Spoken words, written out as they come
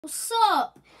What's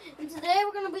up? And today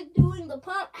we're gonna be doing the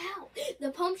pump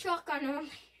shotgun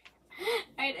only.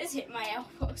 I just hit my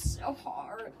elbow so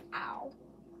hard. Ow.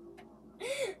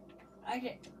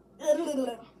 Okay.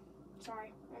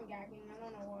 Sorry, I'm gagging. I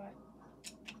don't know why.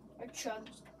 I chugged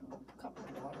a cup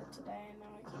of water today and now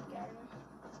I keep gagging.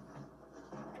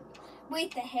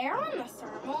 Wait, the hair on the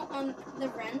thermal, on the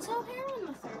Renzo hair on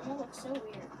the thermal looks so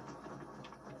weird.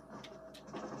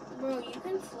 Bro, you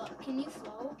can float. Can you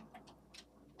float?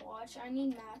 Watch, I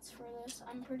need mats for this.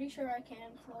 I'm pretty sure I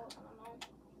can float. I don't know.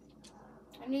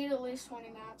 I need at least 20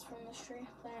 mats from this tree.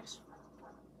 Thanks.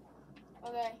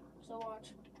 Okay, so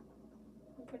watch.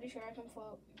 I'm pretty sure I can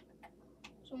float.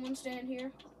 Someone stand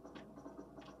here.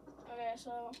 Okay,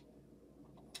 so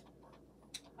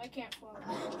I can't float.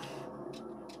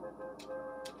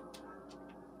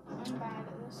 I'm bad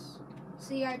at this.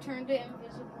 See, I turned it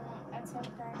invisible. That's how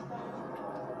cracked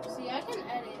down. See, I can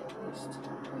edit at least.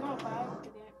 I'm not bad at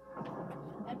it.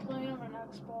 I play on an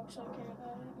Xbox, I can't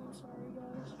edit. I'm sorry,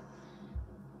 guys.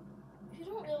 If you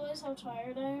don't realize how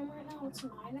tired I am right now, it's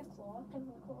 9 o'clock and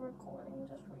we're recording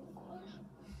just really.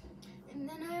 And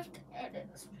then I have to edit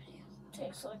this video. It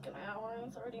takes like an hour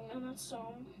and 30 minutes,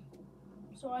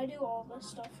 so I do all this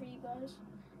stuff for you guys.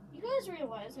 You guys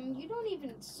realize, and you don't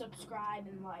even subscribe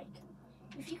and like.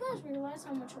 If you guys realize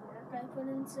how much work I put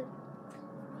into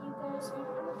you guys, I'm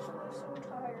actually so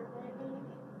tired right now.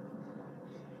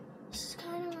 This is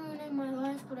kind of ruining my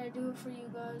life, but I do it for you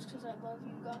guys because I love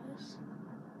you guys.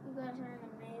 You guys are an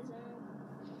amazing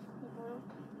group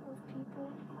of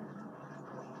people.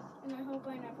 And I hope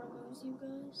I never lose you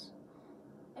guys.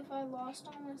 If I lost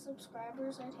all my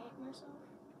subscribers, I'd hate myself.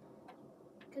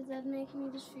 Because that'd make me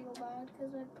just feel bad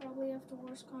because I'd probably have the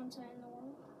worst content in the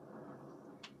world.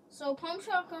 So pump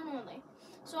shotgun only.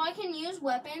 So I can use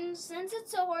weapons. Since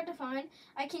it's so hard to find,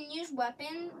 I can use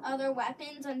other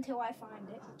weapons until I find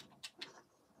it.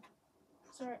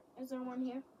 Is there one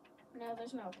here? No,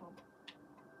 there's no pump.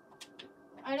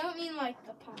 I don't mean like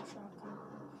the pump shotgun.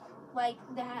 Like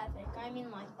the Havoc. I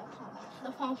mean like the pump.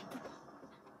 The pump.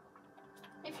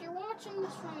 If you're watching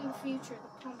this from the future,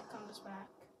 the pump comes back.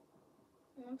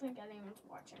 I don't think anyone's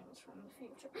watching this from the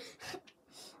future.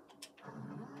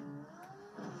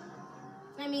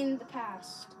 I mean the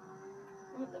past.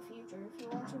 Not the future. If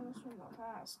you're watching this from the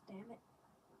past, damn it.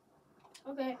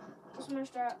 Okay, this is my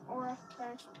strat. Aura,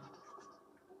 thanks.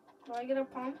 Do I get a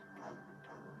pump?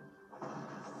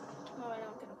 No, I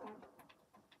don't get a pump.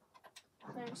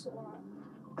 Thanks a lot.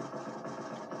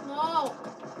 No!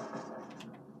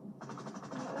 I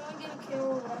don't want to get a kill,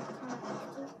 but I kind of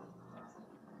have to.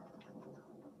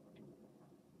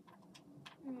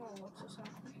 Oh, what's this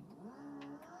happening?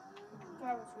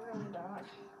 That was really bad.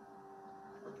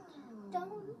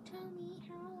 Don't tell me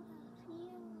how I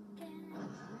feel again. I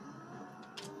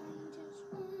just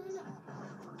wanna...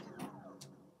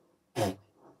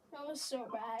 That was so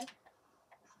bad.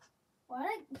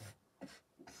 What?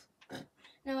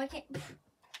 No, I can't.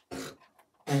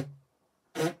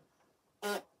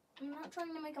 I'm not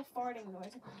trying to make a farting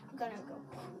noise. I'm gonna go.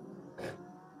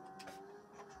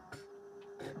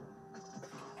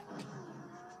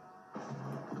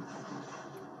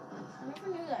 I never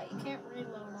knew that. You can't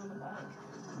reload on the bike.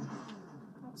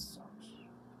 That sucks.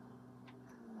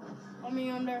 Let me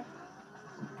under. I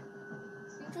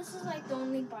think this is like the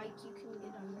only bike you can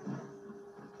get under.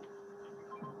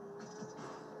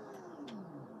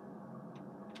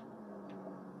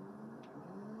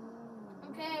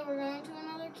 Okay, we're going to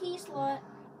another key slot.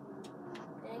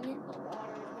 Dang it, the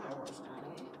water is my worst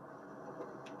enemy.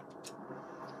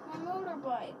 My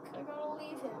motorbike. I gotta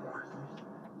leave him.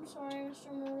 I'm sorry,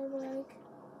 Mr. Motorbike.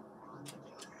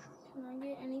 Can I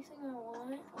get anything I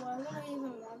want? Why would I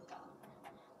even want that?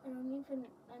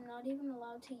 I'm not even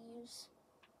allowed to use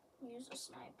a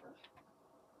sniper.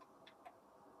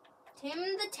 Tim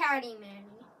the Tatty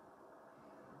Manny.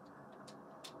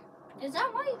 Is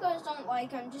that why you guys don't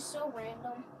like? I'm just so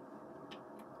random.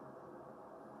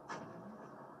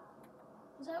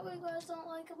 Is that what you guys don't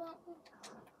like about me?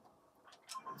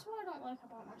 That's what I don't like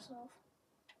about myself.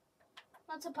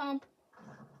 That's a pump.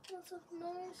 That's a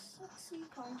nice, sexy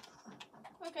pump.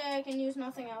 Okay, I can use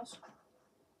nothing else.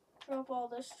 Drop all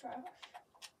this trash.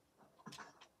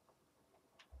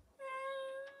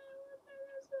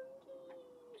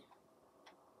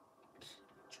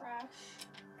 Trash.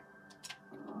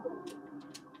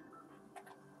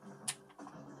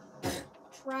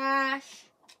 Trash.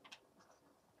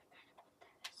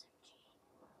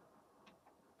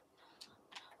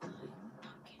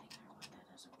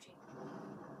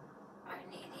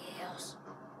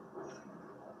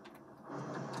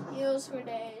 Heals for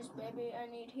days, baby. I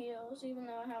need heals, even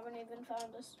though I haven't even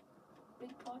found this.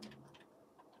 big pot.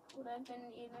 What I've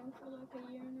been eating for like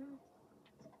a year now.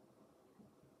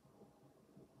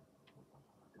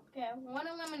 Okay, 1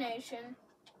 elimination.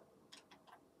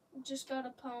 Just got a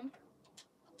pump.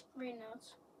 Read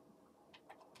notes.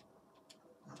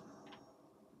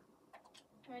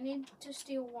 I need to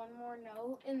steal 1 more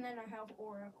note, and then I have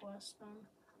Aura quest done.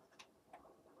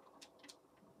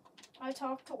 I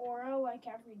talk to Aura like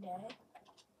every day.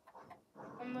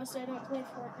 Unless I don't play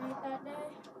Fortnite that day.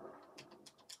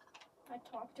 I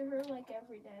talk to her like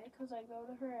every day, because I go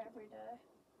to her every day.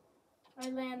 I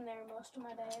land there most of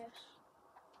my days.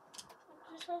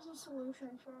 It just has a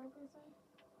solution for everything.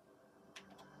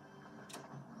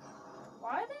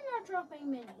 Why are they not dropping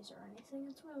minis or anything?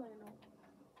 It's really annoying.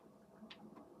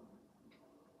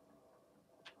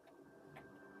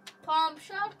 Pump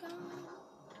shotgun.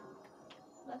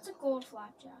 That's a gold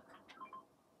flapjack.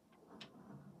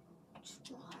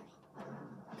 Just why?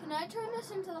 Can I turn this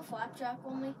into the flapjack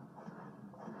only?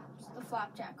 It's the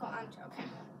flapjack. Oh, I'm joking.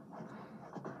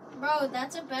 Bro,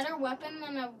 that's a better weapon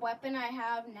than a weapon I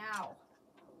have now.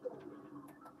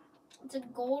 It's a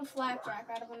gold flapjack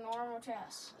out of a normal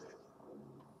chest.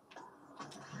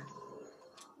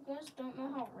 You guys don't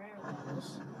know how rare that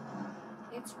is.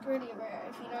 It's pretty rare.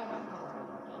 If you don't know how rare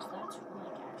that is, that's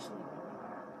like actually really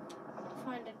rare. To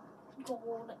find a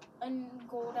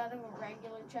gold out of a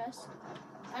regular chest.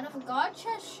 Out of a god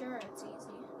chest, sure, it's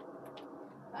easy.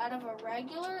 But out of a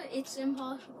regular, it's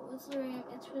impossible. It's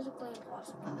physically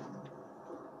impossible.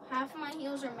 Half of my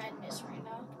heals are madness right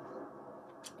now.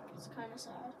 It's kind of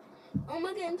sad. I'm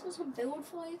gonna get into some build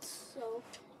fights, so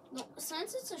no,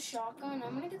 since it's a shotgun,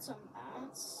 I'm gonna get some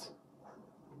mats.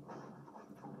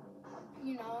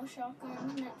 You know,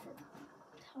 shotgun meant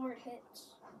for hard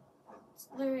hits. It's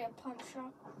literally a pump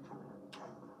shotgun.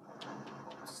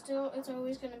 Still, it's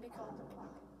always gonna be called the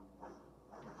pump.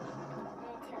 I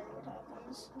don't care what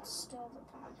happens. It's still the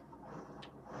pump.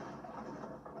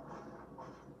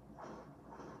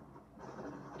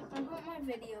 I hope my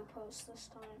video posts this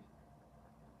time.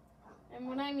 And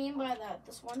what I mean by that,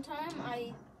 this one time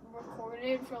I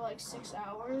recorded for like 6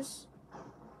 hours.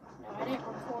 No, I didn't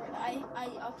record. I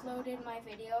uploaded my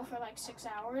video for like 6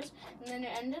 hours, and then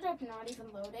it ended up not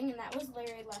even loading, and that was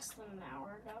literally less than an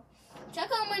hour ago. Check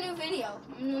out my new video.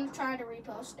 I'm gonna try to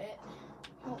repost it,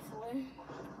 hopefully.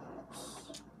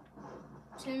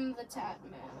 Tim the Tat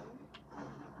Man.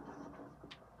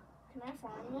 Can I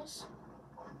farm this?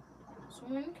 So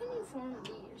when can you farm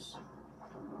these?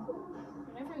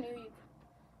 I never knew you could.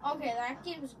 Okay, that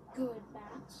gives good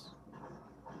bats.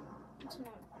 It's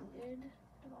not good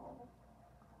at all.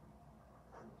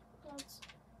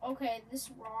 Okay,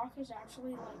 this rock is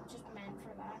actually like just meant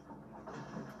for that.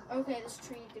 Okay, this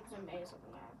tree gives amazing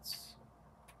mats.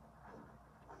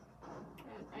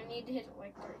 And I need to hit it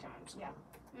like 3 times. Yeah,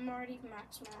 I'm already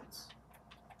max mats.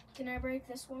 Can I break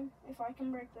this one? If I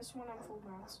can break this one, I'm full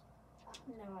mats.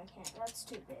 No, I can't. That's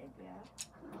too big, yeah.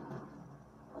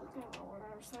 I don't know what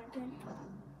I was thinking.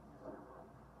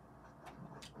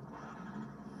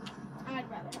 I'd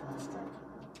rather have this truck.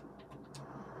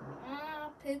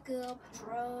 I'll pick up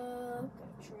truck.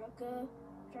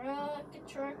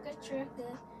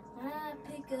 I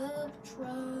pick up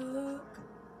truck.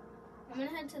 I'm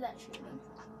gonna head to that shooting.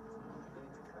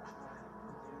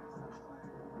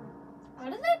 Why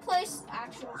do they play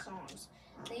actual songs?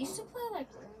 They used to play like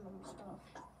random stuff.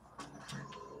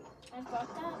 I've got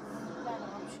that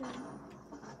option.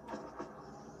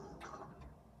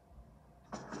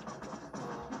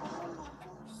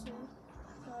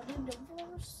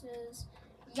 Divorces.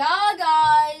 Yeah,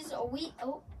 guys.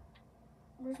 Oh,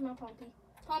 where's my Pumpy?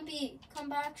 Pumpy, come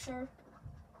back, Sharp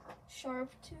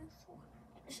Tooth.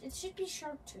 It should be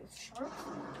Sharp Tooth.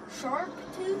 Sharp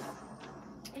Tooth.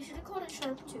 They should have called it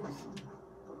Sharp Tooth.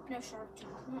 No, Sharp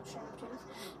Tooth, not Sharp Tooth.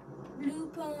 Blue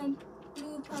Pump.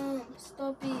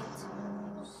 Stop it.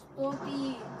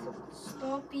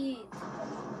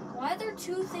 Why are there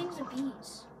 2 things of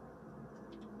bees?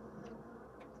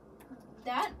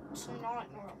 That's not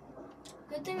normal.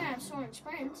 Good thing I have Soaring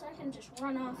Sprints. I can just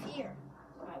run off here.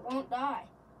 I won't die.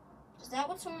 Is that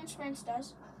what Soaring Sprints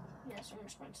does? Yeah, Soaring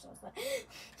Sprints does that.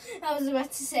 I was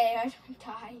about to say I don't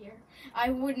die here.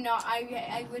 I would not.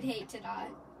 I would hate to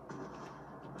die.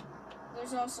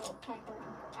 There's also a pumper.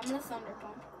 I'm gonna Thunder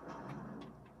Pump.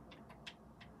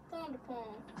 Thunder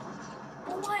Pump.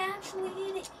 Oh, I actually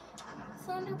hit it.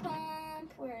 Thunder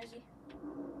Pump. Where is he?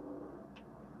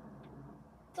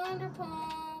 Thunder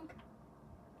Pump.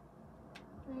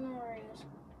 I don't know where he is.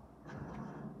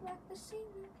 Like the sea.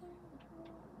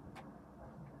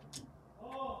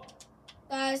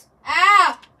 Guys.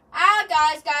 Ow! Ow,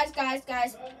 guys.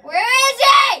 Where is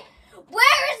he?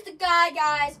 Where is the guy,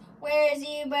 guys? Where is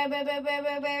he? Where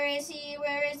is he?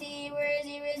 Where is he? Where is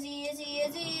he? Where is he? Is he?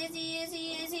 Is he? Is he? Is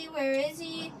he? Is he? Where is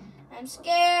he? I'm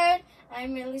scared.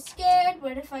 I'm really scared.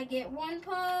 What if I get one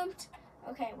pumped?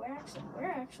 Okay, where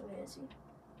actually is he?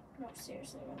 No,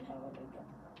 seriously, where the hell did he go?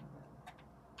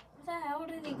 Where the hell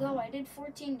did he go? I did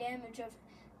 14 damage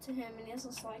to him, and he's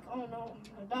just like, oh no,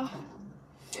 I'm gonna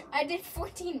die. I did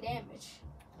 14 damage.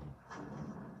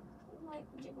 Like,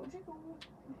 jiggle, jiggle.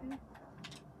 Can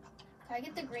I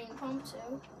get the green pump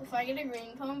too? If I get a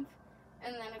green pump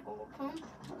and then a gold pump,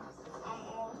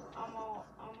 I'm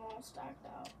all stacked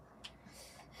out.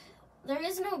 There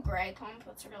is no gray pump,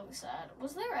 that's really sad.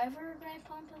 Was there ever a gray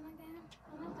pump in the game?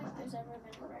 I don't think there's ever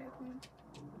been a gray pump.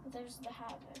 But there's the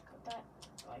Havoc, that,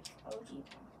 like, OG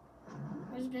pump.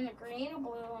 There's been a green, a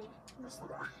blue, and this.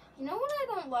 You know what I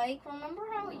don't like? Remember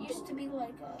how it used to be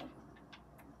like a...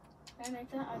 Can I make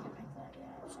that? I can make that,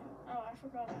 yeah. Oh, I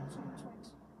forgot I had so much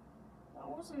ones. That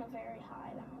wasn't a very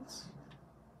high balance.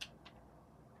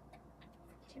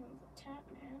 Tap,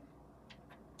 man.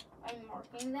 I'm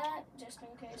marking that just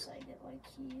in case I get like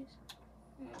keys.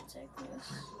 I'm gonna take this.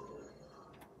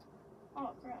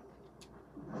 Oh crap.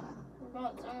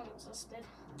 Forgot zone existed.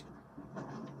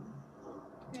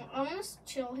 Now, I'm gonna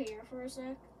chill here for a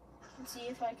sec and see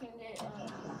if I can get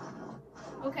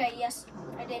okay, yes,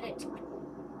 I did it.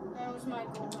 That was my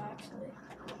goal actually.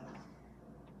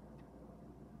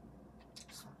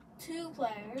 2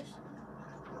 players.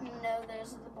 No,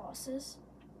 those are the bosses.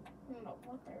 I don't know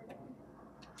what they're doing.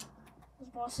 Those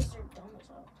bosses are dumb as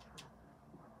hell.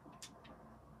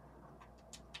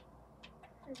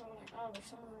 They're going, oh, there's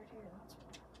someone right here.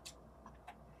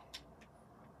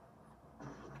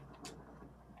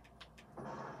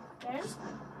 That's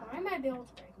why. Why am I able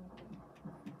to break them?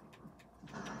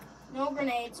 No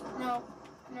grenades. No.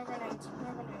 No grenades.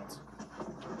 No grenades.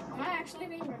 Am I actually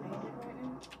being grenaded right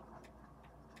now?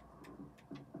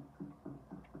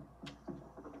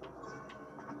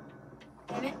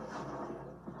 Damn it.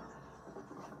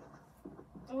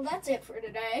 Well, that's it for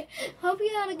today. Hope you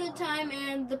had a good time,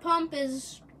 and the pump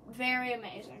is very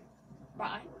amazing.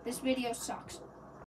 Bye. This video sucks.